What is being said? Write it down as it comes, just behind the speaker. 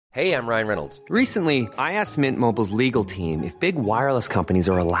Hey, I'm Ryan Reynolds. Recently, I asked Mint Mobile's legal team if big wireless companies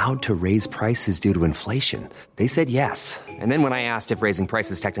are allowed to raise prices due to inflation. They said yes. And then when I asked if raising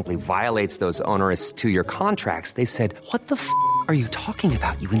prices technically violates those onerous two-year contracts, they said, "What the f*** are you talking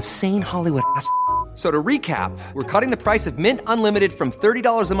about, you insane Hollywood ass?" So to recap, we're cutting the price of Mint Unlimited from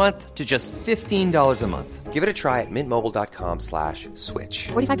 $30 a month to just $15 a month. Give it a try at mintmobile.com/switch.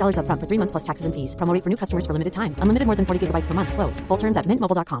 $45 up front for 3 months plus taxes and fees. Promo rate for new customers for limited time. Unlimited more than 40 gigabytes per month. Slows full terms at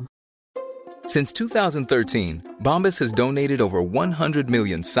mintmobile.com. Since 2013, Bombas has donated over 100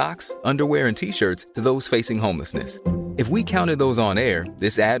 million socks, underwear, and T-shirts to those facing homelessness. If we counted those on air,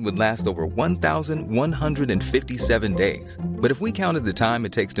 this ad would last over 1,157 days. But if we counted the time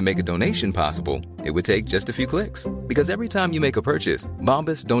it takes to make a donation possible, it would take just a few clicks. Because every time you make a purchase,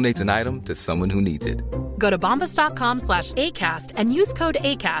 Bombas donates an item to someone who needs it. Go to bombas.com/ACAST and use code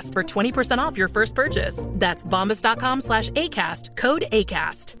ACAST for 20% off your first purchase. That's bombas.com/ACAST, code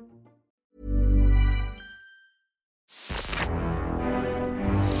ACAST.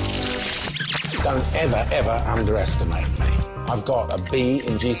 Don't ever underestimate me. I've got a B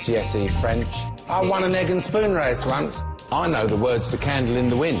in GCSE French. I won an egg and spoon race once. I know the words to Candle in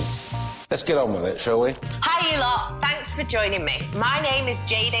the Wind. Let's get on with it, shall we? Hi you lot, thanks for joining me. My name is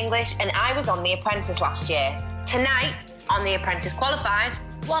Jade English and I was on The Apprentice last year. Tonight, on The Apprentice Qualified,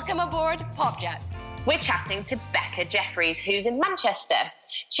 welcome aboard Popjet. We're chatting to Becca Jeffries, who's in Manchester.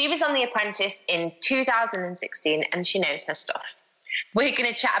 She was on The Apprentice in 2016 and she knows her stuff. We're going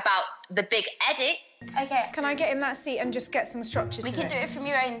to chat about the big edit. Okay. Can I get in that seat and just get some structure to We can do it from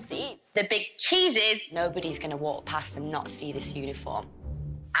your own seat. The big cheeses. Nobody's going to walk past and not see this uniform.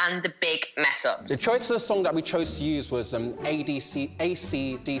 And the big mess-ups. The choice of the song that we chose to use was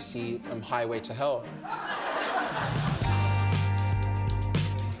AC/DC, Highway to Hell.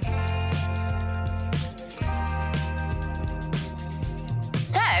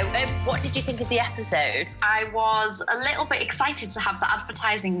 So, what did you think of the episode? I was a little bit excited to have the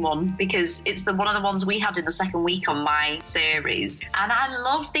advertising one because it's one of the ones we had in the second week on my series. And I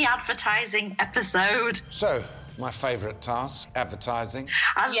love the advertising episode. So, my favourite task, advertising.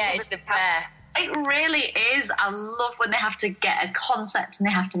 It's the best. It really is. I love when they have to get a concept and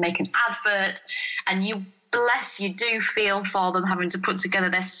they have to make an advert and you do feel for them having to put together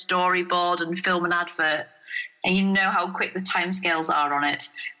their storyboard and film an advert. And you know how quick the timescales are on it.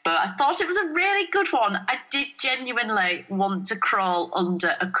 But I thought it was a really good one. I did genuinely want to crawl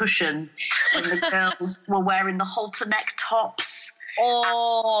under a cushion when the girls were wearing the halter neck tops.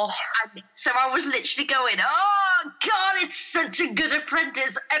 Oh. So I was literally going, oh, God, it's such a good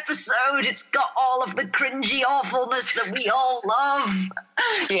Apprentice episode. It's got all of the cringy awfulness that we all love.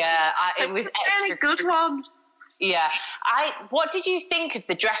 Yeah, it was a really good one. Yeah. What did you think of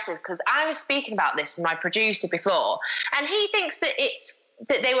the dresses? Because I was speaking about this with my producer before, and he thinks that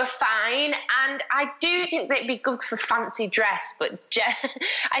they were fine, and I do think they'd be good for fancy dress, but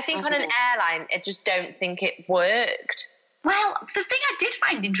I think on an airline, I just don't think it worked. Well, the thing I did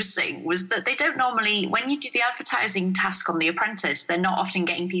find interesting was that they don't normally, when you do the advertising task on The Apprentice, they're not often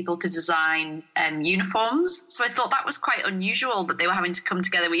getting people to design uniforms. So I thought that was quite unusual that they were having to come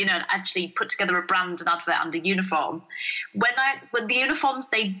together, and actually put together a brand, an advert and a uniform. When the uniforms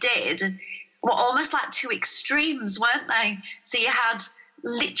they did were almost like two extremes, weren't they? So you had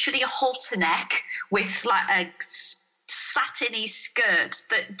literally a halter neck with like a satiny skirt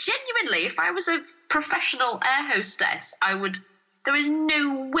that genuinely, if I was a professional air hostess, there is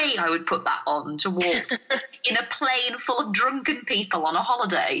no way I would put that on to walk in a plane full of drunken people on a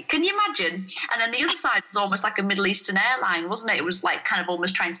holiday. Can you imagine? And then the other side was almost like a Middle Eastern airline, wasn't it? It was like kind of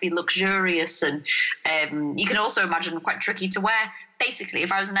almost trying to be luxurious, and you can also imagine quite tricky to wear. Basically,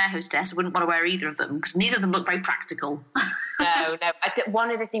 if I was an air hostess, I wouldn't want to wear either of them because neither of them look very practical. No. I think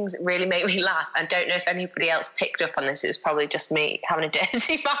one of the things that really made me laugh, I don't know if anybody else picked up on this, it was probably just me having a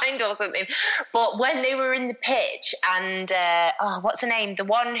dirty mind or something, but when they were in the pitch and, what's her name? The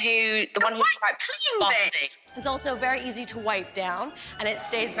one who's quite bossy. It's also very easy to wipe down, and it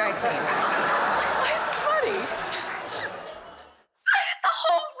stays very clean. Why is this funny? The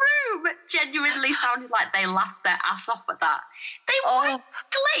whole room genuinely sounded like they laughed their ass off at that. They wiped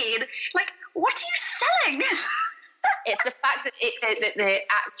clean. Like, what are you selling? It's the fact that the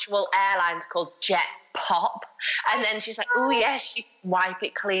actual airline's called Jet Pop, and then she's like, oh yes, you wipe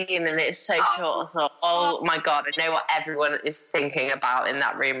it clean, and it's so short. I thought, oh my God, I know what everyone is thinking about in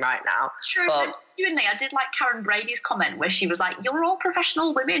that room right now. True, but genuinely, I did like Karen Brady's comment where she was like, you're all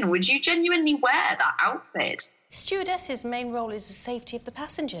professional women, would you genuinely wear that outfit? Stewardess's main role is the safety of the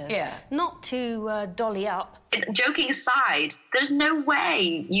passengers, not to dolly up. Joking aside, there's no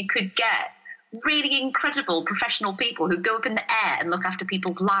way you could get really incredible professional people who go up in the air and look after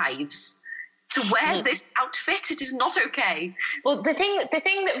people's lives to wear this outfit. It is not okay. Well, the thing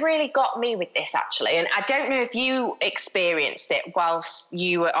that really got me with this, actually, and I don't know if you experienced it whilst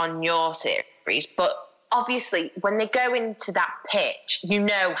you were on your series, but obviously when they go into that pitch, you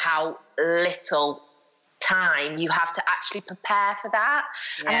know how little time you have to actually prepare for that.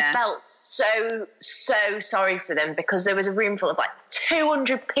 Yeah. And I felt so sorry for them, because there was a room full of like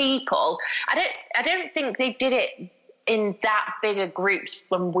 200 people. I don't think they did it in that bigger groups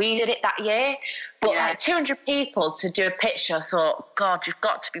when we did it that year, but like 200 people to do a pitch, I thought, God, you've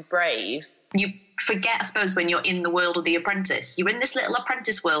got to be brave. You forget, I suppose, when you're in the world of The Apprentice, you're in this little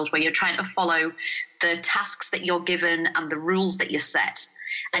apprentice world where you're trying to follow the tasks that you're given and the rules that you're set.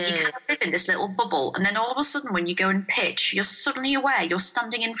 And you kind of live in this little bubble. And then all of a sudden, when you go and pitch, you're suddenly aware you're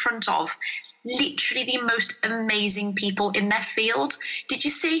standing in front of literally the most amazing people in their field. Did you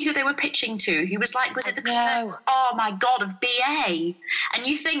see who they were pitching to? Who was like, was it the Kurtz, oh my God, of BA? And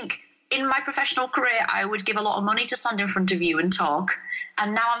you think, in my professional career, I would give a lot of money to stand in front of you and talk.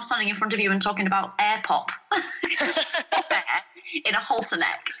 And now I'm standing in front of you and talking about air pop in a halter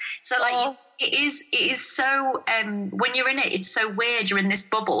neck. So like, it is so, when you're in it, it's so weird. You're in this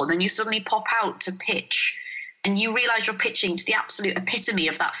bubble and then you suddenly pop out to pitch and you realise you're pitching to the absolute epitome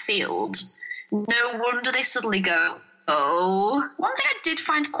of that field. No wonder they suddenly go, oh. One thing I did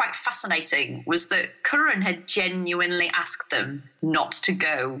find quite fascinating was that Curran had genuinely asked them not to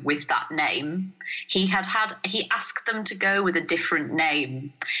go with that name. He asked them to go with a different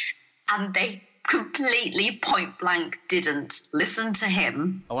name, and they completely point blank didn't listen to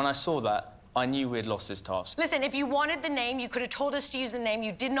him. When I saw that, I knew we had lost this task. Listen, if you wanted the name, you could have told us to use the name.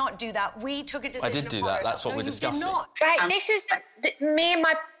 You did not do that. We took a decision. I did do that. That's what we're discussing. Right, this is me and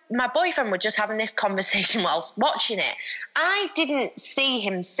my boyfriend were just having this conversation whilst watching it. I didn't see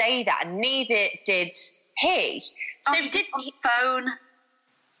him say that, and neither did he. So he did on the phone.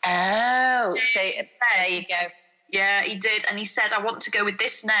 Oh, so there you go. Yeah, he did, and he said, "I want to go with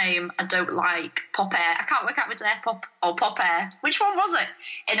this name. I don't like pop air. I can't work out if it's air pop or pop air. Which one was it?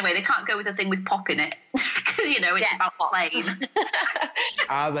 Anyway, they can't go with the thing with pop in it because it's about plane."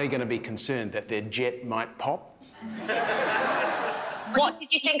 Are they going to be concerned that their jet might pop? What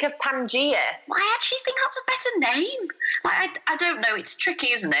did you think of Pangea? Well, I actually think that's a better name. I don't know. It's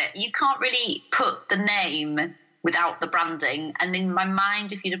tricky, isn't it? You can't really put the name without the branding. And in my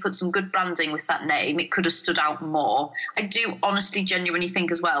mind, if you'd have put some good branding with that name, it could have stood out more. I do honestly, genuinely think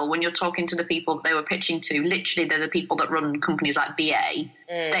as well, when you're talking to the people that they were pitching to, literally they're the people that run companies like BA,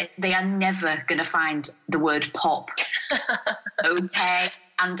 they are never going to find the word pop, okay,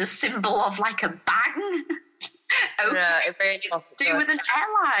 and a symbol of like a bang. Okay, it's to do with an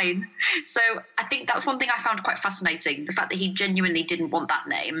airline. So I think that's one thing I found quite fascinating, the fact that he genuinely didn't want that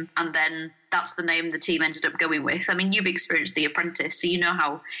name, and then that's the name the team ended up going with. I mean, you've experienced The Apprentice, so you know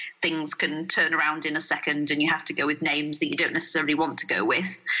how things can turn around in a second and you have to go with names that you don't necessarily want to go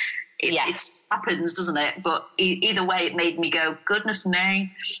with. It happens, doesn't it? But either way, it made me go, goodness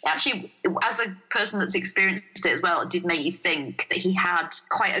me. Actually, as a person that's experienced it as well, it did make you think that he had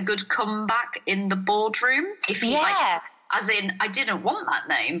quite a good comeback in the boardroom. As in, I didn't want that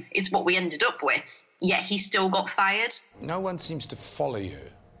name. It's what we ended up with. Yet he still got fired. No one seems to follow you,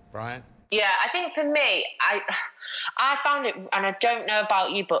 right? Yeah, I think for me, I found it, and I don't know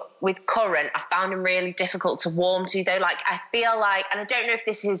about you, but with Curran, I found him really difficult to warm to, though. Like, I feel like, and I don't know if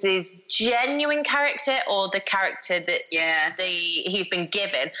this is his genuine character or the character that he's been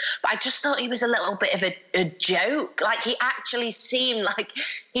given, but I just thought he was a little bit of a joke. Like, he actually seemed like,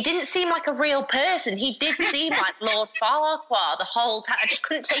 he didn't seem like a real person. He did seem like Lord Farquhar the whole time. I just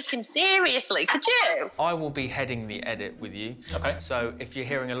couldn't take him seriously. Could you? I will be heading the edit with you. Okay. So if you're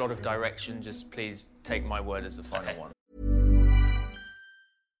hearing a lot of direction, just please take my word as the final one.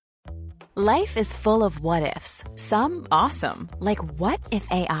 Life is full of what-ifs. Some awesome, like what if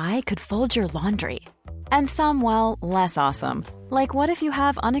AI could fold your laundry? And some, well, less awesome, like what if you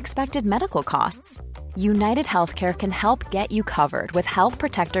have unexpected medical costs? United Healthcare can help get you covered with Health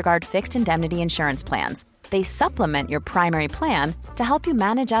Protector Guard fixed indemnity insurance plans. They supplement your primary plan to help you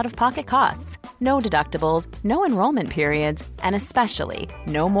manage out-of-pocket costs. No deductibles, no enrollment periods, and especially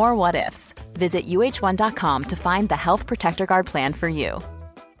no more what-ifs. Visit UH1.com to find the Health Protector Guard plan for you.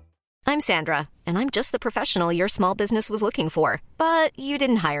 I'm Sandra, and I'm just the professional your small business was looking for. But you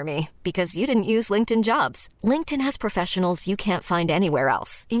didn't hire me because you didn't use LinkedIn Jobs. LinkedIn has professionals you can't find anywhere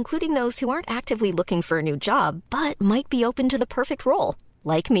else, including those who aren't actively looking for a new job, but might be open to the perfect role,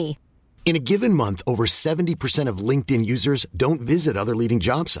 like me. In a given month, over 70% of LinkedIn users don't visit other leading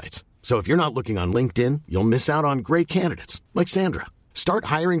job sites. So if you're not looking on LinkedIn, you'll miss out on great candidates like Sandra. Start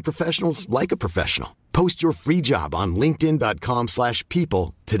hiring professionals like a professional. Post your free job on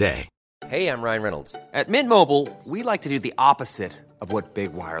linkedin.com/people today. Hey, I'm Ryan Reynolds. At Mint Mobile, we like to do the opposite of what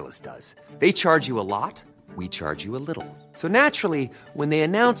Big Wireless does. They charge you a lot, we charge you a little. So naturally, when they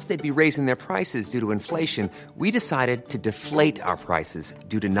announced they'd be raising their prices due to inflation, we decided to deflate our prices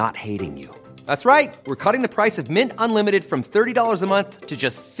due to not hating you. That's right. We're cutting the price of Mint Unlimited from $30 a month to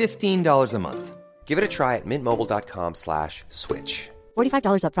just $15 a month. Give it a try at mintmobile.com/switch.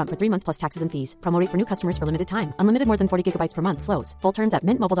 $45 up front for 3 months plus taxes and fees. Promo rate for new customers for limited time. Unlimited more than 40 gigabytes per month. Slows full terms at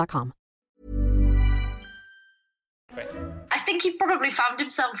mintmobile.com. I think he probably found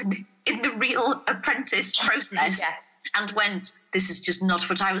himself in the real Apprentice process and went, this is just not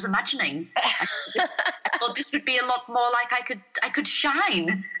what I was imagining. I thought this would be a lot more like I could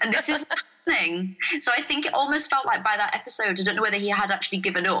shine, and this is happening. So I think it almost felt like by that episode, I don't know whether he had actually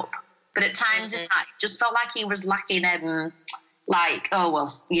given up, but at times in that, it just felt like he was lacking like, oh, well,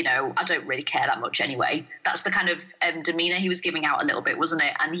 you know, I don't really care that much anyway. That's the kind of demeanour he was giving out a little bit, wasn't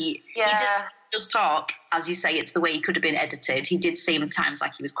it? And he did just talk, as you say, it's the way he could have been edited. He did seem at times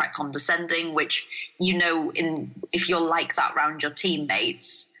like he was quite condescending, which, you know, if you're like that around your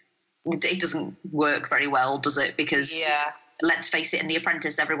teammates, it doesn't work very well, does it? Because let's face it, in The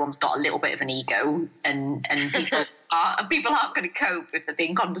Apprentice, everyone's got a little bit of an ego, and people aren't going to cope if they're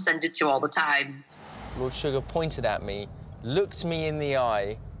being condescended to all the time. Lord Sugar pointed at me, looked me in the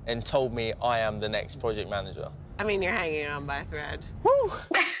eye, and told me I am the next project manager. I mean, you're hanging on by a thread. Woo!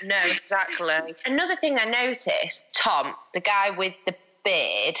 No, exactly. Another thing I noticed, Tom, the guy with the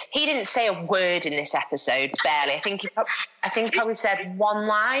beard, he didn't say a word in this episode, barely. I think he probably said one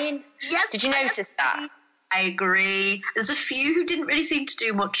line. Yes. Did you notice that? I agree. There's a few who didn't really seem to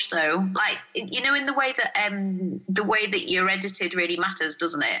do much, though. Like, you know, in the way that you're edited really matters,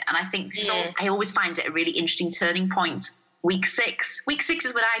 doesn't it? And I think I always find it a really interesting turning point. Week 6. Week 6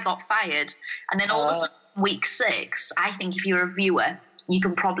 is when I got fired. And then all of a sudden, week 6, I think if you're a viewer, you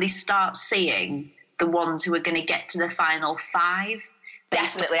can probably start seeing the ones who are going to get to the final 5.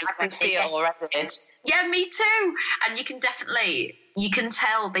 Definitely. I can see it already. Yeah, me too. And you can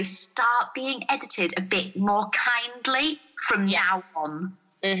tell they start being edited a bit more kindly from now on.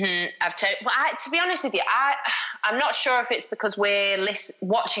 Mm-hmm. To be honest with you, I'm not sure if it's because we're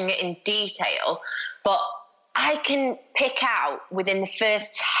watching it in detail, but I can pick out within the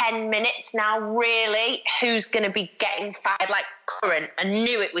first 10 minutes now, really, who's going to be getting fired. Like Current, I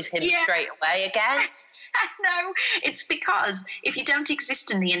knew it was him straight away again. No, it's because if you don't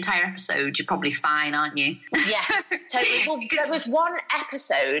exist in the entire episode, you're probably fine, aren't you? Yeah, totally. Well, there was one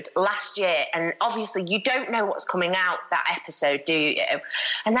episode last year, and obviously you don't know what's coming out that episode, do you?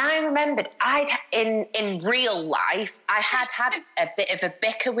 And I remembered in real life, I had a bit of a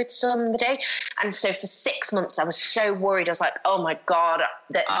bicker with somebody, and so for 6 months I was so worried. I was like, oh my God,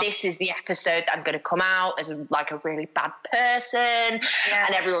 this is the episode that I'm going to come out as a really bad person,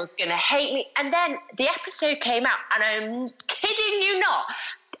 and everyone's going to hate me. And then the episode came out, and I'm kidding you not,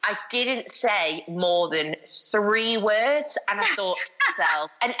 I didn't say more than 3 words, and I thought to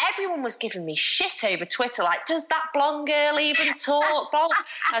myself, and everyone was giving me shit over Twitter, like, does that blonde girl even talk? I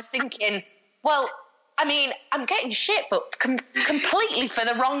was thinking, well, I mean, I'm getting shit, but completely for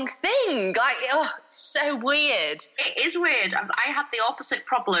the wrong thing. Like, it's so weird. It is weird. I had the opposite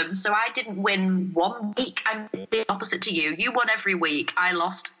problem. So I didn't win one week. I'm the opposite to you. You won every week. I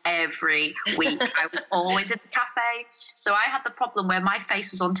lost every week. I was always in the cafe. So I had the problem where my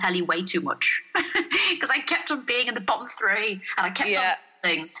face was on telly way too much because I kept on being in the bottom 3 and I kept on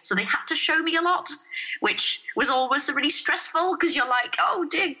thing. So they had to show me a lot, which was always really stressful because you're like, oh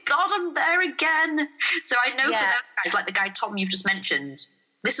dear God, I'm there again. So I know for those guys, like the guy Tom you've just mentioned,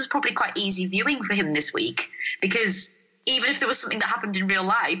 this was probably quite easy viewing for him this week because even if there was something that happened in real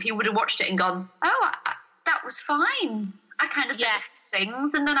life, he would have watched it and gone, oh, that was fine. I kind of said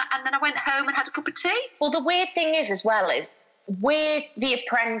things and then I went home and had a cup of tea. Well, the weird thing is as well is with The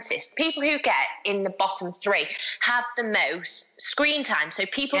Apprentice, people who get in the bottom 3 have the most screen time. So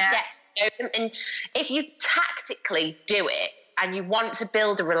people get to know them. And if you tactically do it and you want to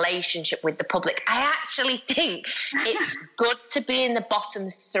build a relationship with the public, I actually think it's good to be in the bottom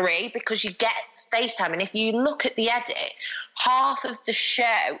 3 because you get face time. And if you look at the edit, half of the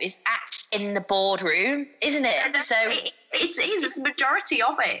show is actually in the boardroom, isn't it? So it's the majority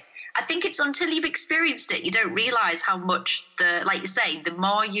of it. I think it's until you've experienced it, you don't realise how much like you say, the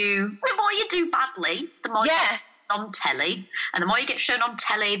more you do badly, the more you get on telly, and the more you get shown on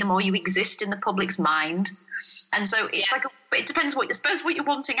telly, the more you exist in the public's mind. And so it's it depends what you're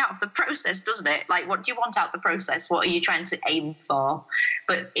wanting out of the process, doesn't it? Like, what do you want out of the process? What are you trying to aim for?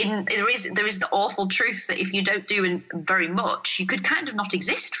 But there is the awful truth that if you don't do very much, you could kind of not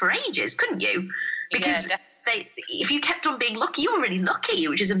exist for ages, couldn't you? Because if you kept on being lucky, you were really lucky,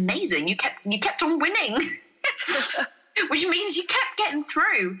 which is amazing. You kept on winning. Which means you kept getting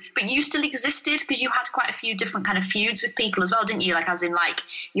through, but you still existed because you had quite a few different kind of feuds with people as well, didn't you? Like, as in, like,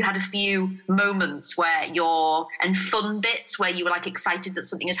 you had a few moments and fun bits where you were, like, excited that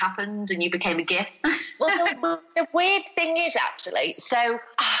something had happened and you became a GIF. Well, the weird thing is, actually, so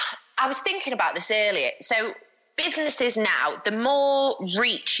I was thinking about this earlier. So businesses now, the more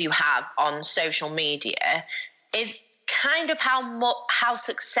reach you have on social media is kind of how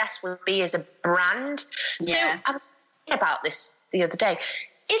successful you be as a brand. Yeah. So I was about this the other day.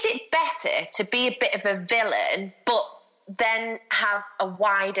 Is it better to be a bit of a villain but then have a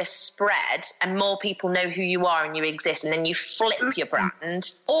wider spread and more people know who you are and you exist and then you flip your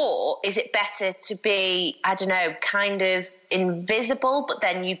brand? Or is it better to be, I don't know, kind of invisible but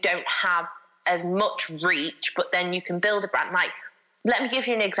then you don't have as much reach but then you can build a brand? Like, let me give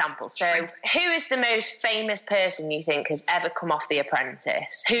you an example. So who is the most famous person you think has ever come off The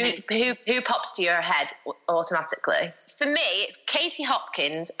Apprentice? Who pops to your head automatically? For me, it's Katie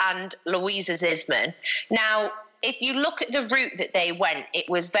Hopkins and Louisa Zisman. Now, if you look at the route that they went, it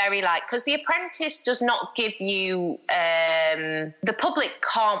was very because The Apprentice does not give you, the public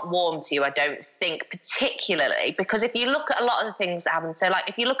can't warm to you, I don't think, particularly, because if you look at a lot of the things that happen, so like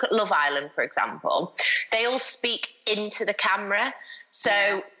if you look at Love Island, for example, they all speak into the camera,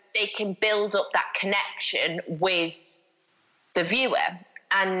 so they can build up that connection with the viewer.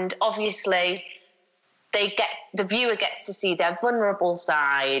 And obviously, the viewer gets to see their vulnerable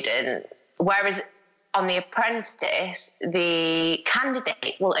side, and whereas on The Apprentice, the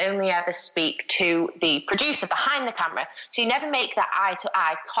candidate will only ever speak to the producer behind the camera. So you never make that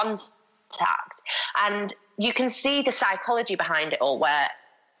eye-to-eye contact. And you can see the psychology behind it all, where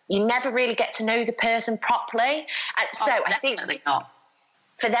you never really get to know the person properly. And so I think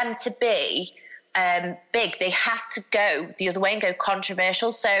for them to be big, they have to go the other way and go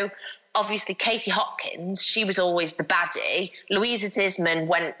controversial. So obviously, Katie Hopkins, she was always the baddie. Louisa Zisman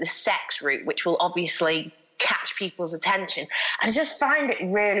went the sex route, which will obviously catch people's attention. And I just find it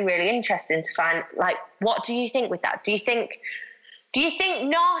really, really interesting to find, like, what do you think with that? Do you think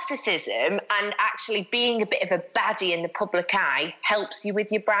narcissism and actually being a bit of a baddie in the public eye helps you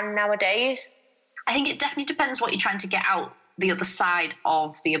with your brand nowadays? I think it definitely depends what you're trying to get out the other side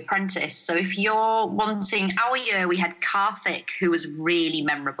of The Apprentice. So if you're wanting, our year we had Karthik, who was really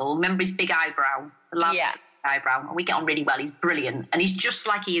memorable. Remember his big eyebrow? Eyebrow. And we get on really well. He's brilliant. And he's just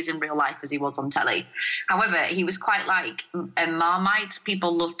like he is in real life as he was on telly. However, he was quite like a Marmite.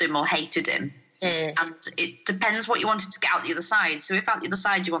 People loved him or hated him. And it depends what you wanted to get out the other side. So if out the other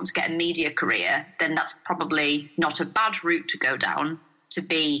side you want to get a media career, then that's probably not a bad route to go down, to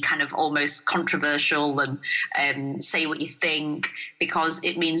be kind of almost controversial and say what you think, because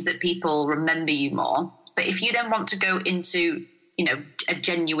it means that people remember you more. But if you then want to go into, you know, a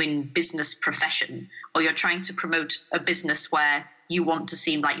genuine business profession, or you're trying to promote a business where you want to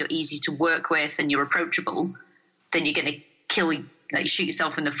seem like you're easy to work with and you're approachable, then you're going to shoot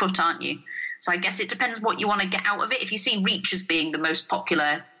yourself in the foot, aren't you? So I guess it depends what you want to get out of it. If you see reach as being the most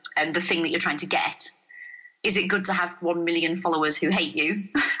popular and the thing that you're trying to get, is it good to have 1 million followers who hate you?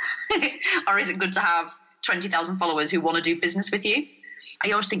 Or is it good to have 20,000 followers who want to do business with you?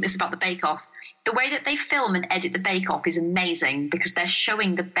 I always think this about the Bake Off. The way that they film and edit the Bake Off is amazing, because they're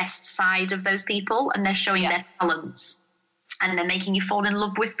showing the best side of those people and they're showing their talents, and they're making you fall in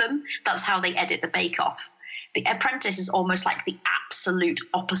love with them. That's how they edit the Bake Off. The Apprentice is almost like the absolute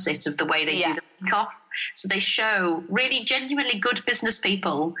opposite of the way they do the Bake Off. So they show really genuinely good business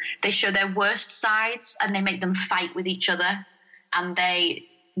people. They show their worst sides and they make them fight with each other, and they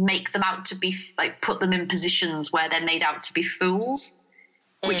make them out to be, like, put them in positions where they're made out to be fools,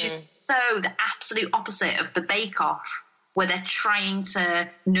 which is so the absolute opposite of the Bake Off, where they're trying to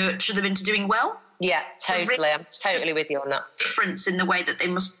nurture them into doing well. Yeah, totally. I'm totally with you on that. Difference in the way that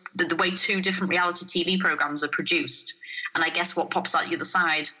the way two different reality TV programs are produced. And I guess what pops out the other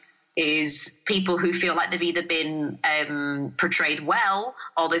side is people who feel like they've either been portrayed well,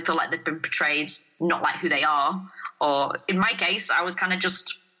 or they feel like they've been portrayed not like who they are. Or in my case, I was kind of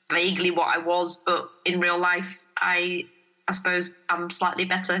just vaguely what I was, but in real life, I suppose I'm slightly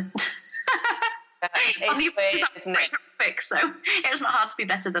better. It's weird, isn't it? So it's not hard to be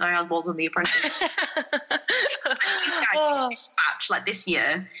better than I was on The Apprentice. These guys, this batch, like this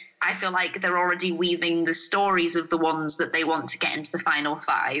year, I feel like they're already weaving the stories of the ones that they want to get into the final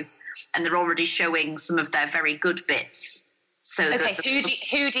five. and they're already showing some of their very good bits. So okay,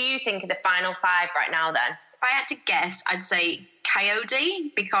 who do you think are the final 5 right now then? If I had to guess, I'd say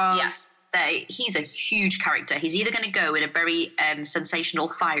Coyote, because he's a huge character. He's either going to go in a very sensational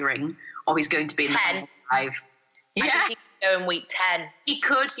firing, or he's going to be in 10. the 5. Yeah. I think he could go in week 10. He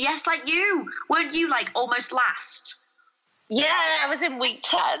could, yes, like you. Weren't you like almost last? Yeah, I was in week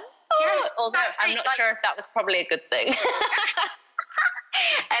 10. Yes, although I'm not sure if that was probably a good thing.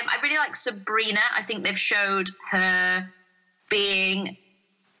 I really like Sabrina. I think they've showed her being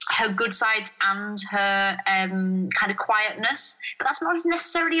her good sides and her kind of quietness. But that's not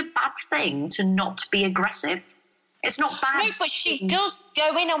necessarily a bad thing to not be aggressive. It's not bad. No, but she does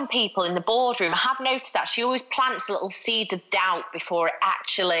go in on people in the boardroom. I have noticed that. She always plants little seeds of doubt before it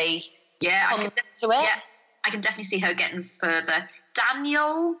actually comes to it. Yeah, I can definitely see her getting further.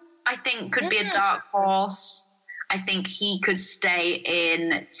 Daniel, I think, could be a dark horse. I think he could stay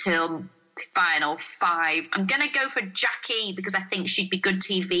in till final 5. I'm going to go for Jackie because I think she'd be good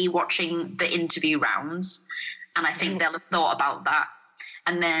TV watching the interview rounds. And I think they'll have thought about that.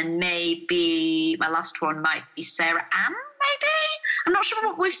 And then maybe my last one might be Sarah Ann, maybe? I'm not sure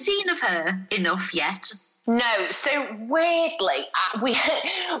what we've seen of her enough yet. No, so weirdly, we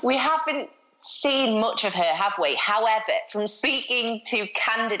haven't seen much of her, have we? However, from speaking to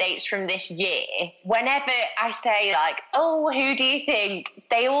candidates from this year, whenever I say like, oh, who do you think?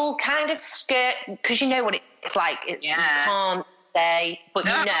 They all kind of skirt, because you know what it's like. It's you can't say, but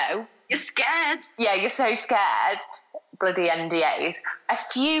you know. You're scared. Yeah, you're so scared. Bloody NDAs. A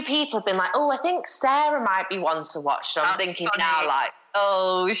few people have been like, oh, I think Sarah might be one to watch. So I'm thinking now like,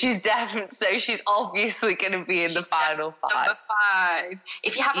 oh, she's definitely, so she's obviously going to be in the final 5. Number 5.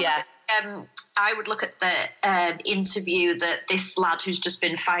 If you haven't, I would look at the interview that this lad who's just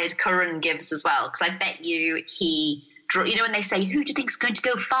been fired, Curran, gives as well, because I bet you you know when they say, who do you think is going to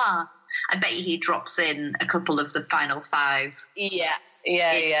go far? I bet you he drops in a couple of the final 5. Yeah.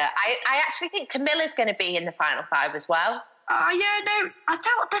 I actually think Camilla's going to be in the final 5 as well. I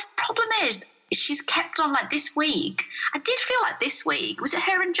thought the problem is she's kept on like this week. I did feel like this week, was it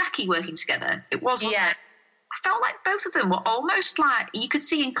her and Jackie working together? It was, wasn't it? I felt like both of them were almost like, you could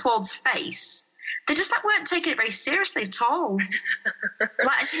see in Claude's face, they just like weren't taking it very seriously at all.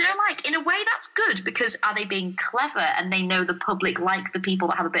 Like, you know, like in a way that's good because are they being clever and they know the public like the people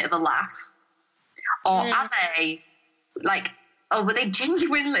that have a bit of a laugh? Or are they like, oh, were they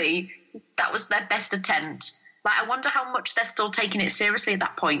genuinely, that was their best attempt? Like, I wonder how much they're still taking it seriously at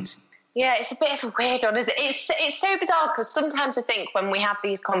that point. Yeah, it's a bit of a weird one, isn't it? It's so bizarre because sometimes I think when we have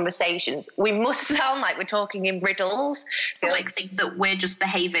these conversations, we must sound like we're talking in riddles. Like think that we're just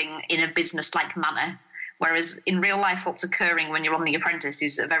behaving in a business-like manner, whereas in real life what's occurring when you're on The Apprentice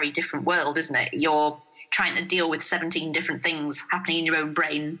is a very different world, isn't it? You're trying to deal with 17 different things happening in your own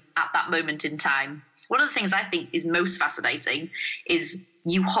brain at that moment in time. One of the things I think is most fascinating is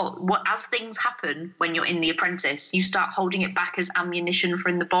as things happen when you're in The Apprentice, you start holding it back as ammunition for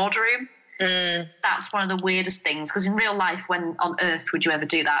in the boardroom. That's one of the weirdest things, because in real life, when on Earth would you ever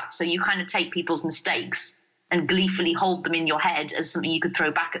do that? So you kind of take people's mistakes and gleefully hold them in your head as something you could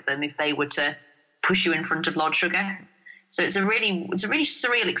throw back at them if they were to push you in front of Lord Sugar. So it's a really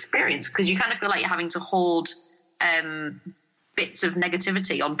surreal experience because you kind of feel like you're having to hold bits of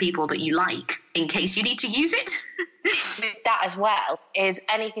negativity on people that you like in case you need to use it. That as well is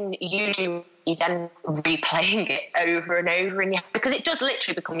anything that you do, you then replaying it over and over, and because it does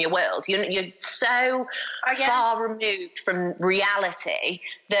literally become your world. You're so far removed from reality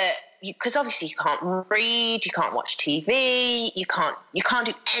that because obviously you can't read, you can't watch TV, you can't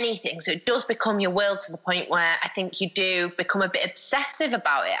do anything. So it does become your world to the point where I think you do become a bit obsessive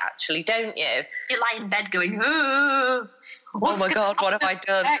about it, actually, don't you? You lie in bed going, oh my God, what have I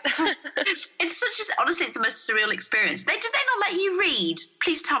done? Honestly, it's the most surreal experience. Did they not let you read?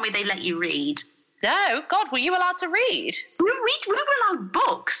 Please tell me they let you read. No, God, were you allowed to read? We were allowed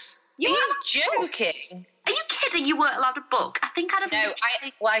books. Are you joking? Books. Are you kidding? You weren't allowed a book? I think I'd have... No,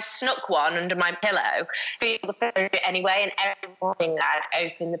 I snuck one under my pillow, feel it anyway, and every morning I'd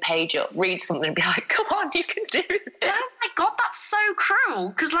open the page up, read something and be like, come on, you can do this. Oh my God, that's so cruel.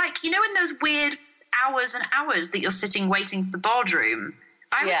 Because, like, you know in those weird hours and hours that you're sitting waiting for the boardroom,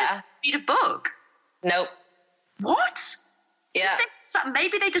 I would just read a book. Nope. What? Yeah.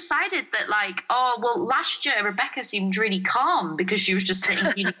 Maybe they decided that, like, oh, well, last year Rebecca seemed really calm because she was just sitting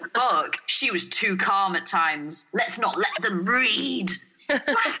reading a book. She was too calm at times. Let's not let them read.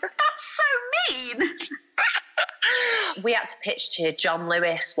 That's so mean. We had to pitch to John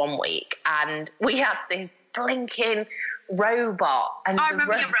Lewis one week, and we had this blinking robot. And I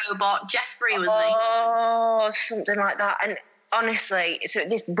remember your robot. Jeffrey was like... Oh, something like that. And honestly, so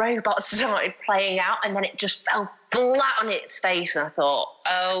this robot started playing out and then it just fell flat on its face. And I thought,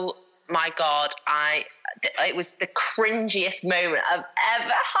 oh my God, it was the cringiest moment I've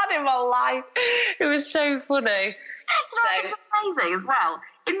ever had in my life. It was so funny. It's amazing as well.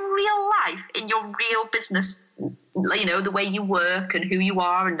 In real life, in your real business, you know, the way you work and who you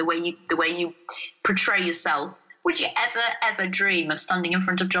are and the way you portray yourself, would you ever dream of standing in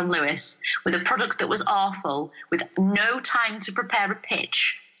front of John Lewis with a product that was awful, with no time to prepare a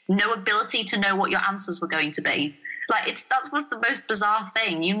pitch, no ability to know what your answers were going to be? Like, that was the most bizarre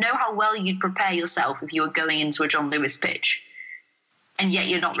thing. You know how well you'd prepare yourself if you were going into a John Lewis pitch, and yet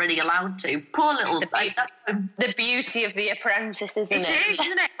you're not really allowed to. Poor little... The beauty of The Apprentice, isn't it? It is,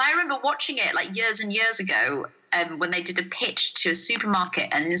 isn't it? I remember watching it like years and years ago when they did a pitch to a supermarket,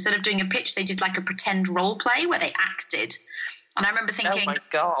 and instead of doing a pitch, they did like a pretend role play where they acted. And I remember thinking, oh my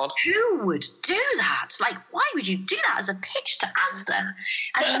God, who would do that? Like, why would you do that as a pitch to Asda?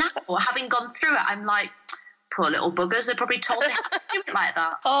 And now, having gone through it, I'm like... Poor little buggers, they probably told they had to do it like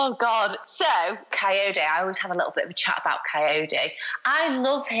that. Oh, God. So, Coyote, I always have a little bit of a chat about Coyote. I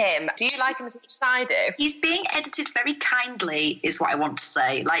love him. Do you like him as much as I do? He's being edited very kindly, is what I want to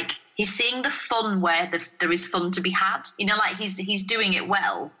say. Like, he's seeing the fun where there is fun to be had. You know, like, he's doing it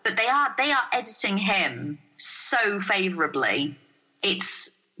well. But they are editing him so favourably. It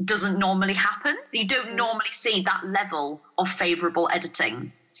doesn't normally happen. You don't normally see that level of favourable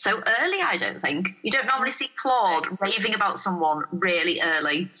editing so early, I don't think. You don't normally see Claude raving about someone really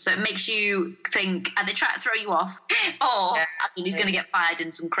early. So it makes you think, are they trying to throw you off? Or he's going to get fired in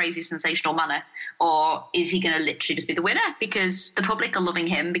some crazy sensational manner. Or is he going to literally just be the winner? Because the public are loving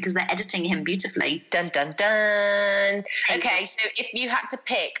him because they're editing him beautifully. Dun, dun, dun. Okay, so if you had to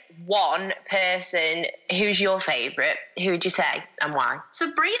pick one person, who's your favourite? Who would you say and why?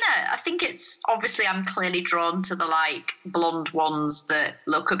 Sabrina. I think it's obviously I'm clearly drawn to the like blonde ones that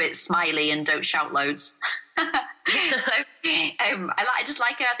look a bit smiley and don't shout loads. I just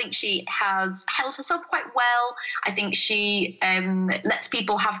like her. I think she has held herself quite well. I think she lets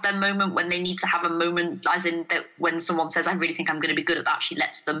people have their moment when they need to have a moment, as in that when someone says, I really think I'm going to be good at that, she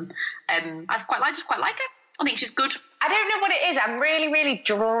lets them. I just quite like her. I think she's good. I don't know what it is. I'm really, really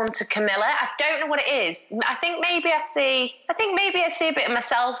drawn to Camilla. I don't know what it is. I think maybe I see a bit of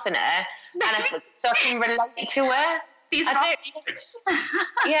myself in her, so I can relate to her. These but I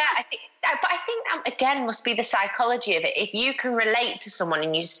think that again must be the psychology of it. If you can relate to someone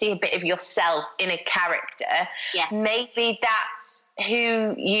and you see a bit of yourself in a character, maybe that's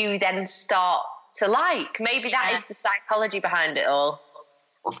who you then start to like. Maybe that is the psychology behind it all.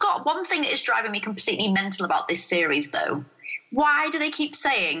 I've got one thing that is driving me completely mental about this series, though. Why do they keep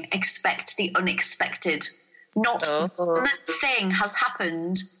saying expect the unexpected? Not one thing has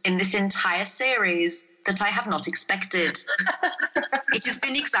happened in this entire series that I have not expected. It has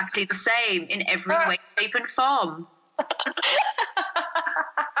been exactly the same in every way, shape and form.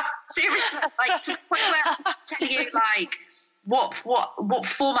 Seriously, like to the point where I'm telling you, like, what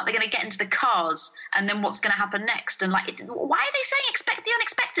format they're going to get into the cars and then what's going to happen next. And, like, why are they saying expect the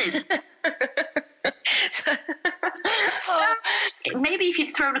unexpected? Maybe if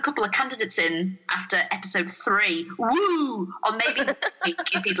you'd thrown a couple of candidates in after episode 3, woo! Or maybe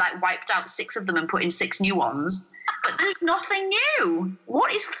if you'd like wiped out 6 of them and put in 6 new ones. But there's nothing new.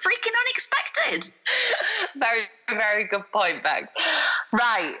 What is freaking unexpected? Very, very good point, Bex.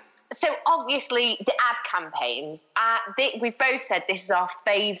 Right. So obviously the ad campaigns, we've both said this is our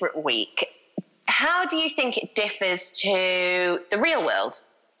favourite week. How do you think it differs to the real world?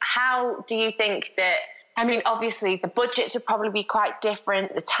 How do you think that, I mean, obviously the budgets would probably be quite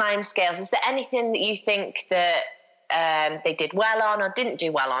different, the timescales. Is there anything that you think that they did well on or didn't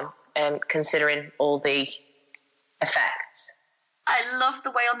do well on, considering all the effects? I love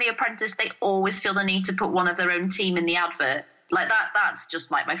the way on The Apprentice they always feel the need to put one of their own team in the advert. Like that's just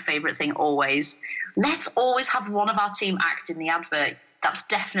like my favourite thing always. Let's always have one of our team act in the advert. That's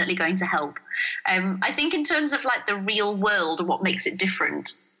definitely going to help. I think in terms of like the real world and what makes it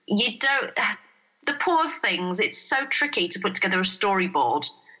different, the poor things, it's so tricky to put together a storyboard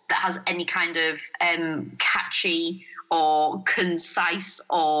that has any kind of catchy or concise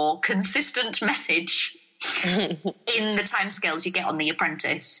or consistent message in the timescales you get on The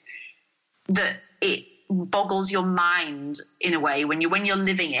Apprentice, that it boggles your mind in a way when you're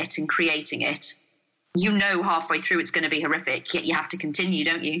living it and creating it. You know halfway through it's going to be horrific, yet you have to continue,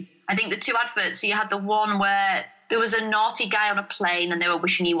 don't you? I think the 2 adverts, so you had the one where there was a naughty guy on a plane and they were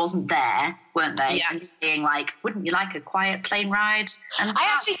wishing he wasn't there, weren't they? Yeah. And saying, like, wouldn't you like a quiet plane ride? And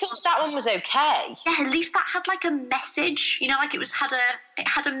I actually thought that one was okay. Yeah, at least that had like a message, you know, like it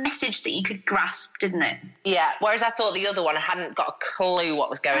had a message that you could grasp, didn't it? Yeah, whereas I thought the other one, I hadn't got a clue what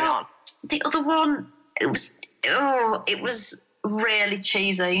was going on. The other one, it was really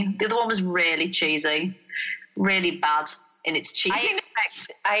cheesy. The other one was really cheesy, really bad in its cheesiness.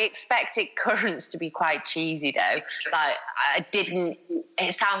 I expected Currents to be quite cheesy though. Like I didn't.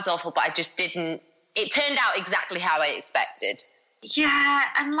 It sounds awful, but I just didn't. It turned out exactly how I expected. Yeah,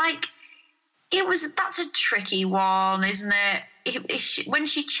 and like that's a tricky one, isn't it? When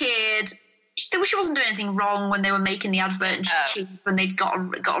she cheered, she wasn't doing anything wrong when they were making the advert, and she cheered when they'd got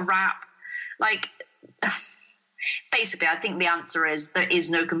a rap. Like, basically, I think the answer is there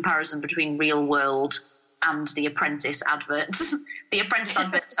is no comparison between Real World and the Apprentice adverts. The Apprentice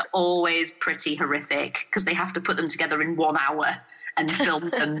adverts are always pretty horrific because they have to put them together in 1 hour and film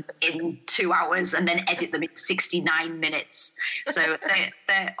them in 2 hours and then edit them in 69 minutes. So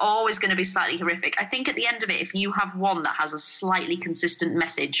they're always going to be slightly horrific. I think at the end of it, if you have one that has a slightly consistent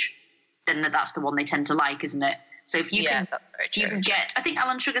message, then that's the one they tend to like, isn't it? So if you can get... I think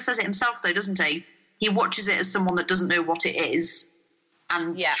Alan Sugar says it himself, though, doesn't he? He watches it as someone that doesn't know what it is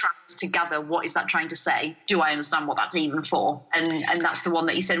and tries to gather what is that trying to say. Do I understand what that's even for? And that's the one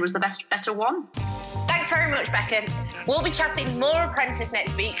that he said was the better one. Thanks very much, Becca. We'll be chatting more Apprentice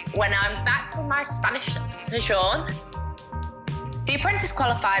next week when I'm back from my Spanish sojourn. The Apprentice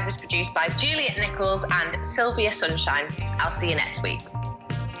Qualified was produced by Juliet Nichols and Sylvia Sunshine. I'll see you next week.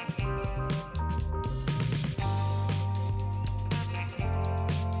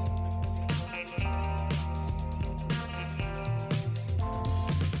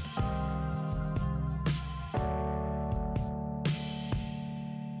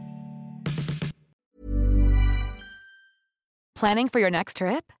 Planning for your next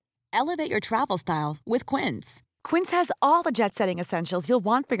trip? Elevate your travel style with Quince. Quince has all the jet-setting essentials you'll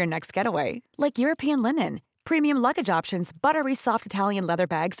want for your next getaway, like European linen, premium luggage options, buttery soft Italian leather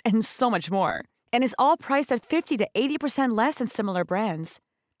bags, and so much more. And is all priced at 50 to 80% less than similar brands.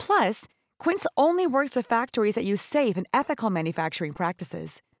 Plus, Quince only works with factories that use safe and ethical manufacturing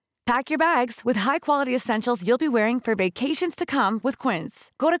practices. Pack your bags with high-quality essentials you'll be wearing for vacations to come with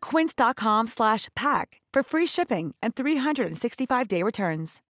Quince. Go to quince.com/pack for free shipping and 365-day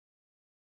returns.